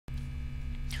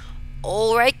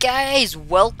Alright guys,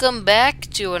 welcome back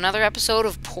to another episode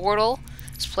of Portal.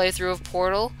 This playthrough of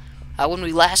Portal. When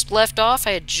we last left off,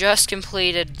 I had just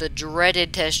completed the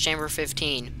dreaded Test Chamber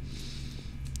 15.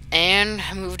 And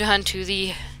I moved on to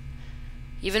the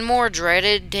even more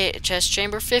dreaded Test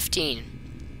Chamber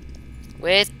 15.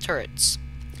 With turrets.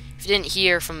 If you didn't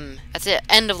hear from at the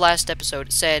end of last episode,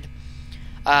 it said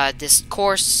this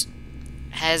course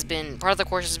has been, part of the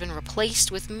course has been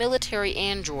replaced with military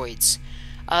androids.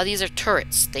 These are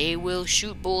turrets. They will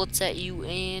shoot bullets at you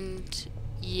and...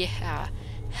 yeah.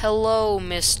 Hello,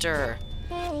 mister.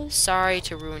 Hey. Sorry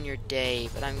to ruin your day,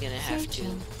 but I'm gonna have to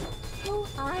Who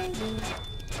are you?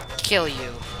 kill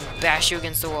you. Bash you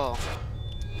against the wall.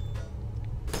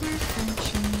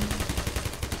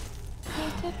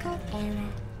 Critical error.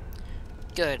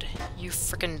 Good. You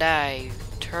frickin' die, you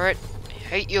turret. I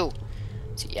hate you.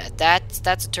 So yeah, that's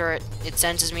a turret. It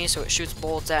senses me, so it shoots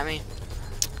bullets at me.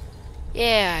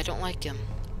 Yeah, I don't like him.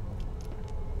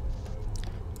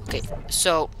 Okay,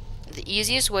 so the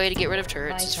easiest way to get rid of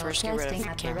turrets is first get rid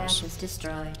of cameras.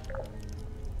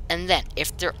 And then,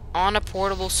 if they're on a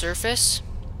portable surface,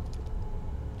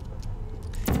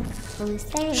 Who's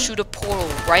there? shoot a portal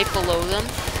right below them,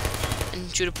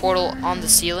 and shoot a portal on the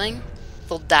ceiling.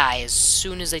 They'll die as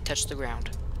soon as they touch the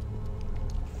ground.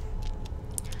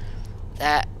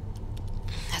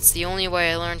 That's the only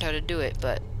way I learned how to do it,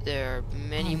 but there are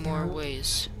many more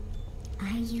ways. Are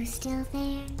you still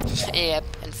there? Yep,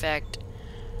 in fact,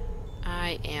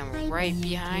 I am right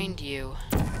behind you.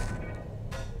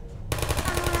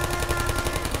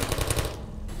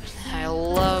 I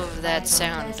love that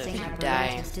sound of you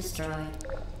dying.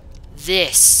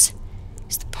 This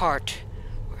is the part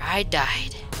where I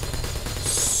died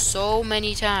so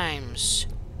many times.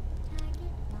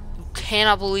 You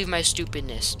cannot believe my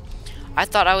stupidness. I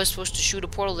thought I was supposed to shoot a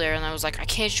portal there, and I was like, I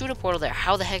can't shoot a portal there.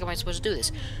 How the heck am I supposed to do this?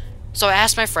 So I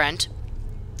asked my friend,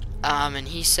 and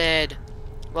he said,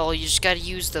 well, you just gotta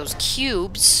use those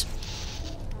cubes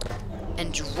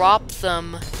and drop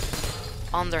them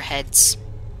on their heads.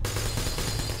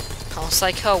 I was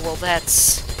like, oh, well,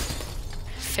 that's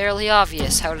fairly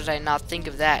obvious. How did I not think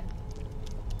of that?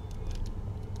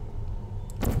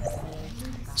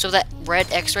 So that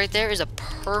red X right there is a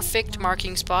perfect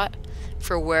marking spot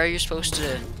for where you're supposed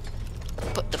to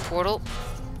put the portal.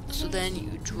 So then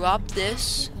you drop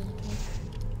this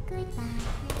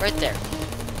right there.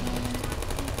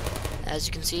 As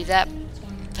you can see, that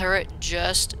turret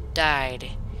just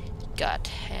died. Got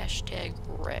hashtag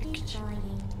wrecked.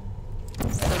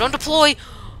 No, don't deploy!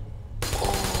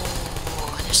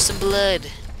 Oh, there's some blood.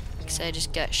 Because I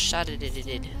just got shot at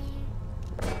it.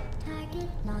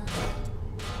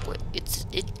 What? It.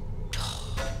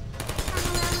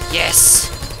 Yes!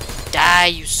 Die,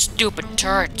 you stupid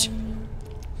turret!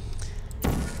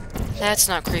 That's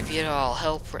not creepy at all.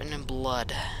 Help written in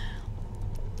blood.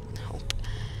 Nope.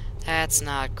 That's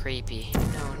not creepy.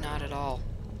 No, not at all.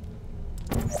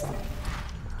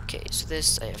 Okay, so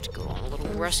this, I have to go on a little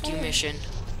rescue mission.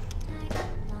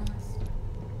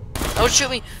 Don't shoot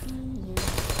me!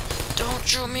 Don't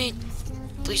shoot me!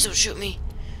 Please don't shoot me.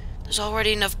 There's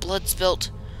already enough blood spilt.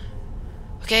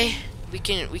 Okay, we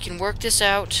can work this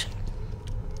out.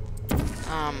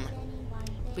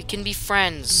 We can be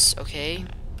friends, okay?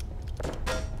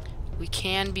 We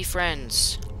can be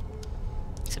friends.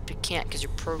 Except you can't because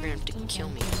you're programmed to kill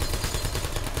me.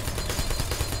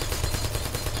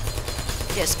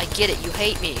 Yes, I get it. You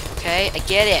hate me, okay? I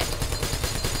get it.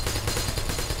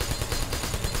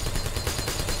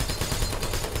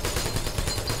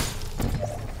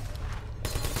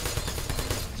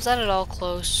 Was that at all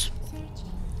close?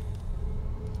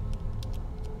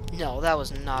 No, that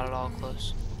was not at all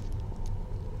close.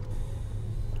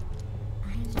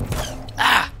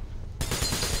 Ah!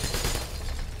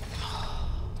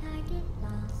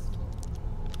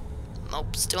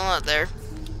 Nope, still not there.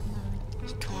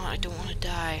 Come on, I don't want to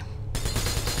die.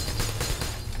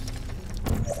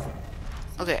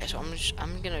 Okay, so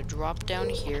I'm gonna drop down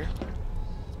here.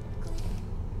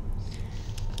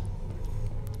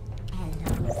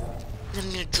 Then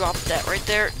I'm gonna drop that right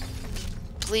there.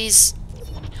 Please.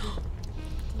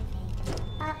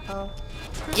 Uh-oh.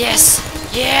 Yes!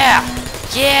 Yeah!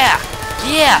 Yeah!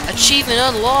 Yeah! Achievement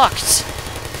unlocked!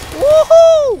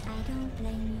 Woohoo! I don't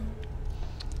blame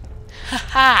you.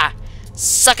 Haha!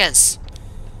 Suckers!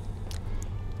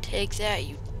 Take that,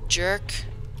 you jerk.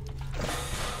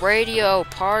 Radio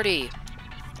party.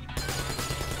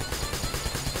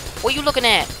 What you looking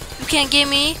at? You can't get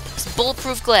me? It's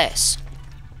bulletproof glass.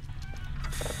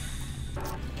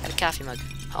 Got a coffee mug.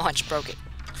 Oh, I just broke it.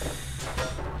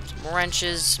 Some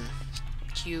wrenches, some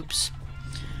cubes.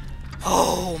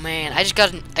 Oh man, I just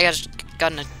gotten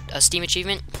a Steam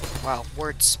achievement. Wow,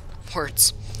 words. So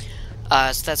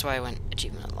that's why I went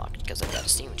achievement unlocked, because I got a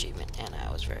Steam achievement, and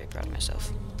I was very proud of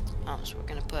myself. So we're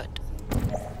gonna put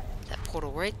that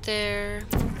portal right there,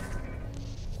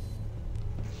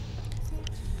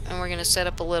 and we're gonna set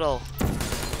up a little.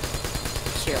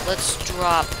 Here, let's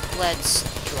drop.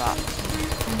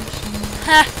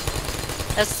 Ha!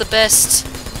 That's the best.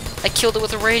 I killed it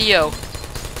with a radio.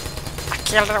 I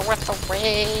killed it with a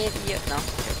radio. No.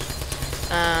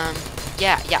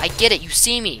 Yeah, I get it. You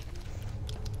see me.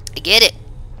 I get it.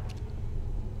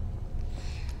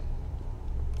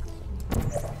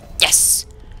 Yes!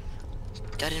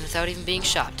 Got in without even being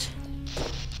shot.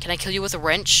 Can I kill you with a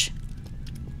wrench?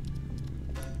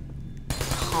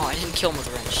 Oh, I didn't kill him with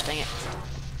a wrench. Dang it.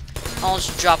 I'll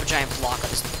just drop a giant block on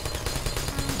this.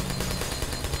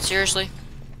 Seriously?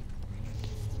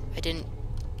 I didn't...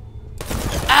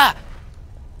 Ah!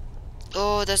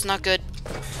 Oh, that's not good.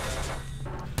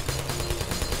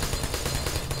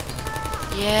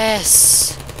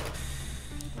 Yes!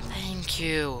 Thank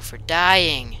you for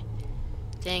dying.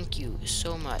 Thank you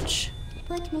so much.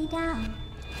 Put me down.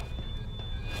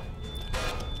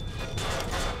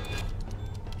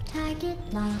 Target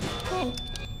locked. Hey.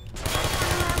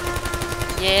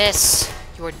 Yes!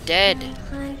 You're dead.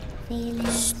 Heart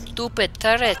feelings. Stupid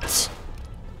turret.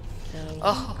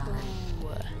 Oh.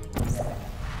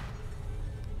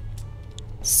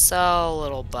 So,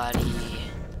 little buddy.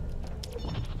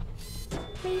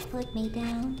 Please put me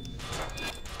down.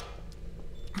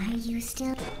 Are you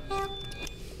still help?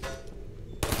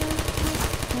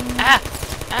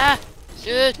 Ah!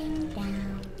 Dude!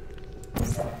 Down.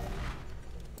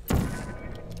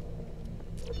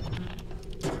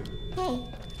 Hey.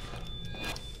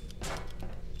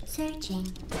 Searching.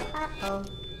 Uh-oh.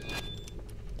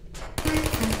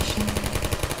 Malfunction.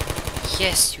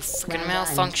 Yes, you freaking Well done,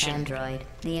 malfunction. Android.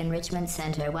 The Enrichment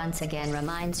Center once again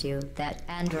reminds you that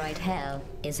Android Hell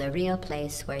is a real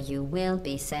place where you will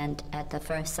be sent at the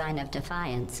first sign of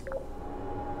defiance.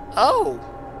 Oh!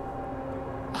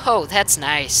 Oh, that's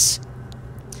nice.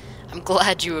 I'm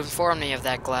glad you informed me of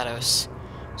that, GLaDOS.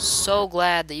 So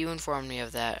glad that you informed me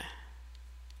of that.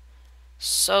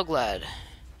 So glad.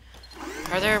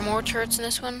 Are there more turrets in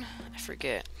this one? I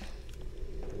forget.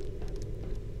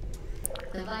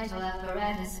 The vital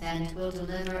apparatus vent will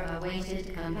deliver a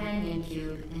weighted companion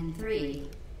cube in 3,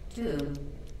 2,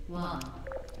 1.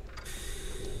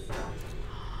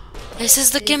 This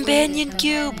is the companion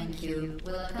cube! Companion cube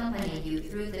will accompany you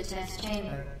through the test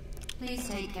chamber. Please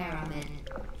take care of it.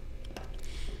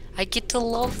 I get to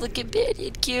love the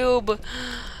companion cube!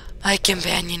 My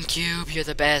companion cube, you're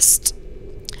the best.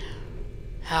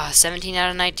 17 out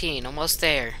of 19, almost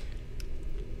there.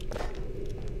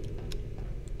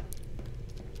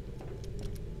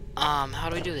 How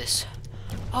do we do this?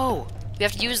 Oh, we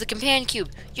have to use the companion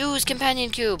cube. Use companion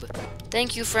cube.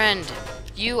 Thank you, friend.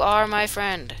 You are my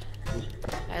friend.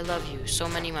 I love you so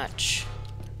many much.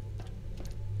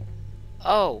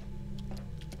 Oh.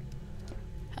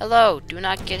 Hello, do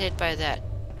not get hit by that.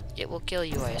 It will kill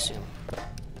you, I assume.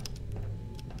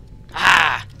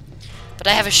 Ah! But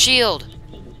I have a shield.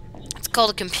 It's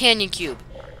called a companion cube.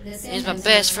 He's my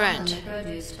best friend.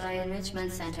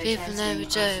 People never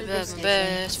tell about my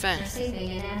best friend.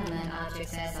 Perceiving inanimate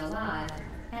objects as alive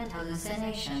and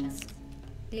hallucinations.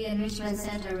 The Enrichment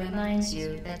Center reminds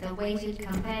you that the weighted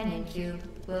companion cube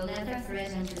will never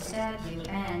threaten to stab you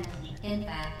and, in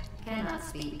fact, cannot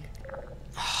speak.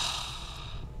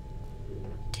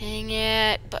 Dang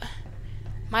it, but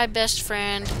my best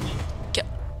friend...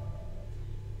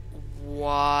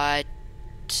 What?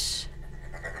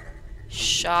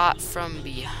 Shot from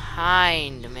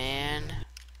behind, man.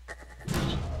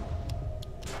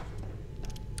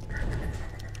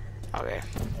 Okay.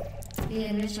 The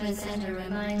Enrichment Center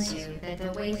reminds you that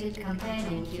the weighted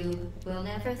companion cube will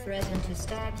never threaten to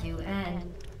stab you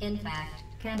and, in fact,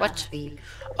 cannot What? speak.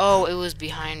 Oh, it was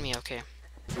behind me, okay.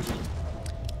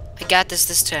 I got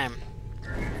this time.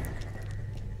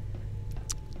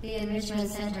 The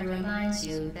Enrichment Center reminds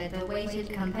you that the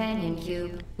weighted companion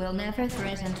cube will never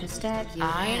threaten to stab you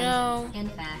I and, know. in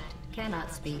fact,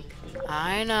 cannot speak.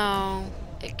 I know.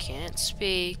 It can't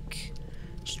speak.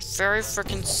 It's very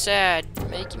freaking sad.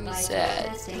 Making me Vital sad.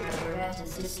 testing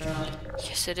apparatus destroyed.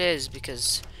 Yes, it is,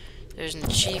 because there's an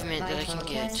achievement that I can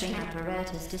Vital get testing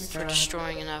apparatus for destroyed.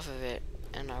 destroying enough of it,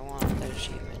 and I want that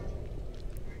achievement.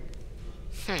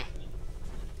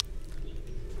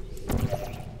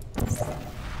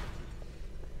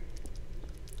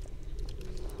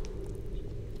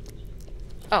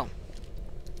 Oh.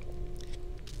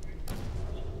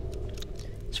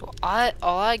 So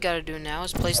all I gotta do now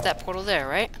is place that portal there,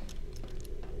 right?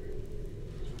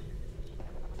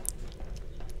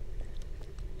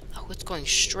 Oh, it's going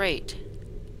straight.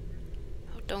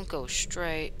 Oh, don't go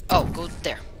straight. Oh, go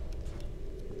there.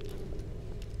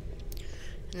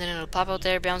 And then it'll pop out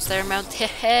there, bounce there, bounce.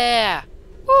 Yeah!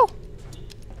 Woo!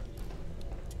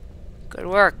 Good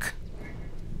work.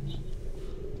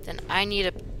 Then I need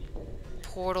a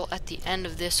portal at the end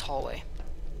of this hallway.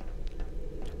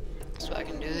 So I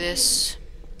can do this.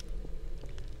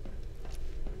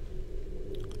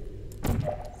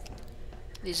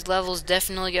 These levels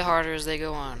definitely get harder as they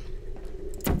go on.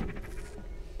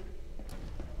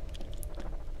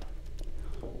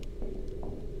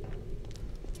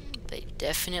 They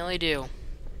definitely do.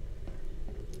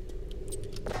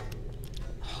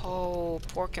 Oh,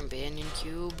 poor companion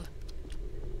cube.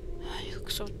 You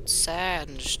look so sad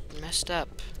and just messed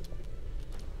up.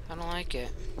 I don't like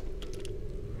it.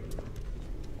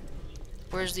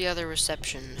 Where's the other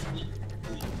reception?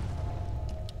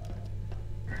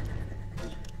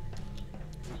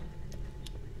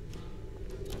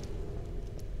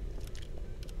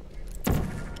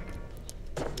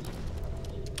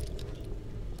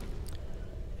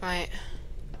 Right.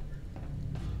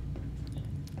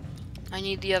 I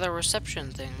need the other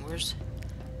reception thing. Where's...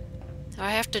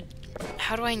 I have to...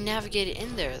 How do I navigate it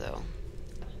in there, though?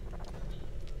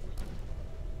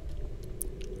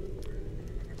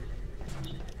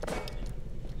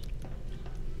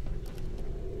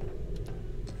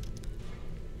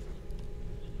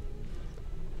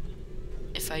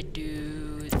 If I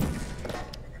do...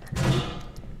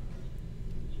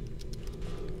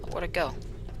 Where'd it go?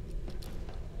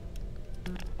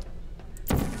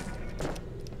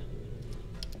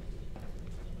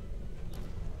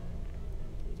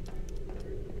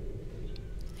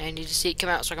 I need to see it come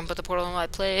out so I can put the portal in my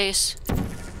place.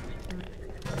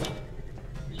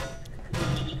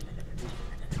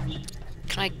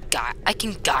 Can I guide? I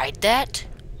can guide that?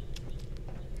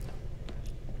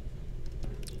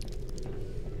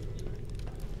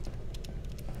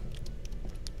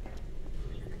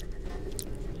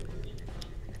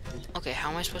 Okay,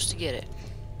 how am I supposed to get it?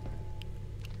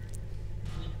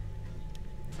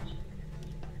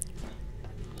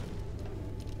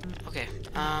 Okay,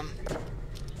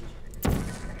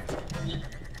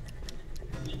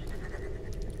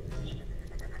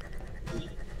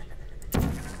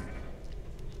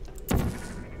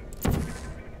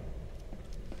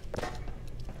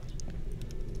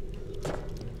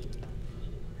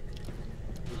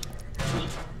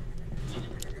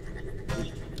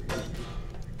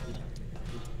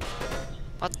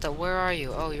 what the? Where are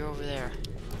you? Oh, you're over there.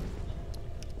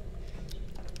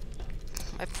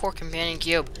 My poor companion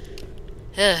cube.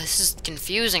 Ugh, this is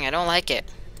confusing. I don't like it.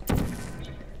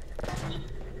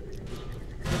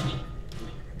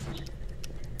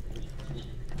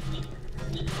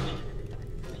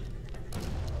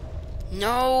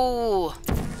 No!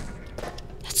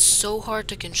 That's so hard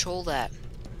to control that.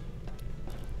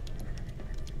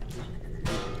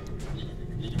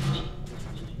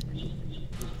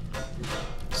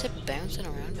 Is it bouncing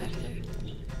around back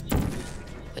there?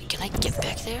 Wait, can I get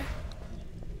back there?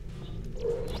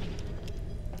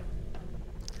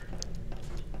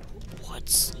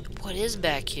 What is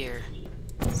back here?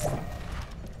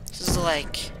 This is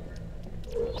like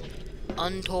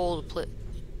untold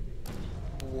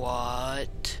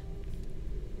What?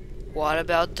 What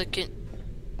about the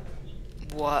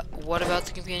What about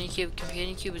the companion cube?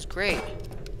 Companion cube is great.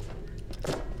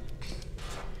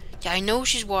 Yeah, I know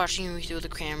she's watching me through the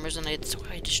cameras, and that's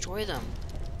why I destroy them.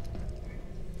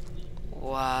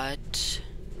 What?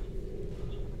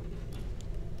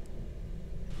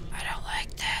 I don't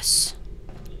like this.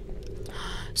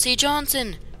 C.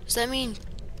 Johnson! Does that mean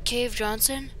Cave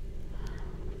Johnson?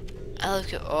 I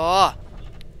look at... Oh!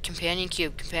 Companion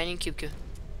cube, companion cube.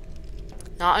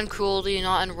 Not in cruelty,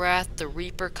 not in wrath, the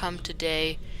Reaper come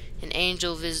today. An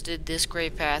angel visited this gray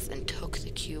path and took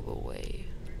the cube away.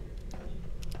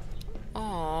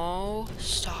 Oh,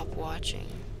 stop watching.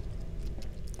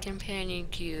 Companion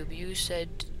cube, you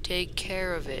said to take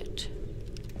care of it.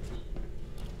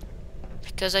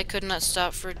 Because I could not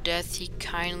stop for death, he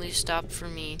kindly stopped for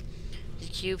me. The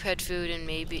cube had food and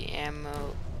maybe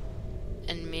ammo.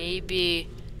 And maybe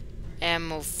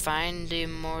ammo find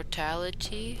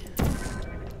immortality?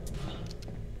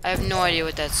 I have no idea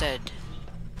what that said.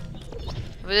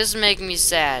 But this is making me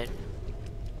sad.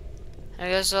 I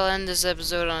guess I'll end this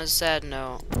episode on a sad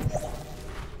note.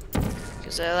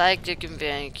 Because I like the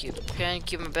companion cube. Companion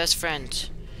cube, my best friend.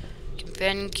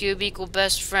 Companion cube equal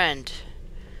best friend.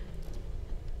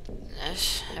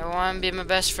 I want to be my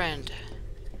best friend.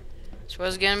 That's what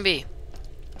it's gonna be.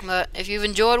 But if you've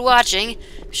enjoyed watching,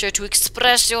 be sure to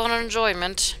express your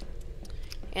enjoyment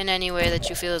in any way that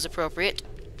you feel is appropriate.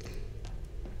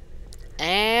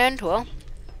 And, well,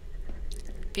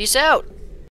 peace out.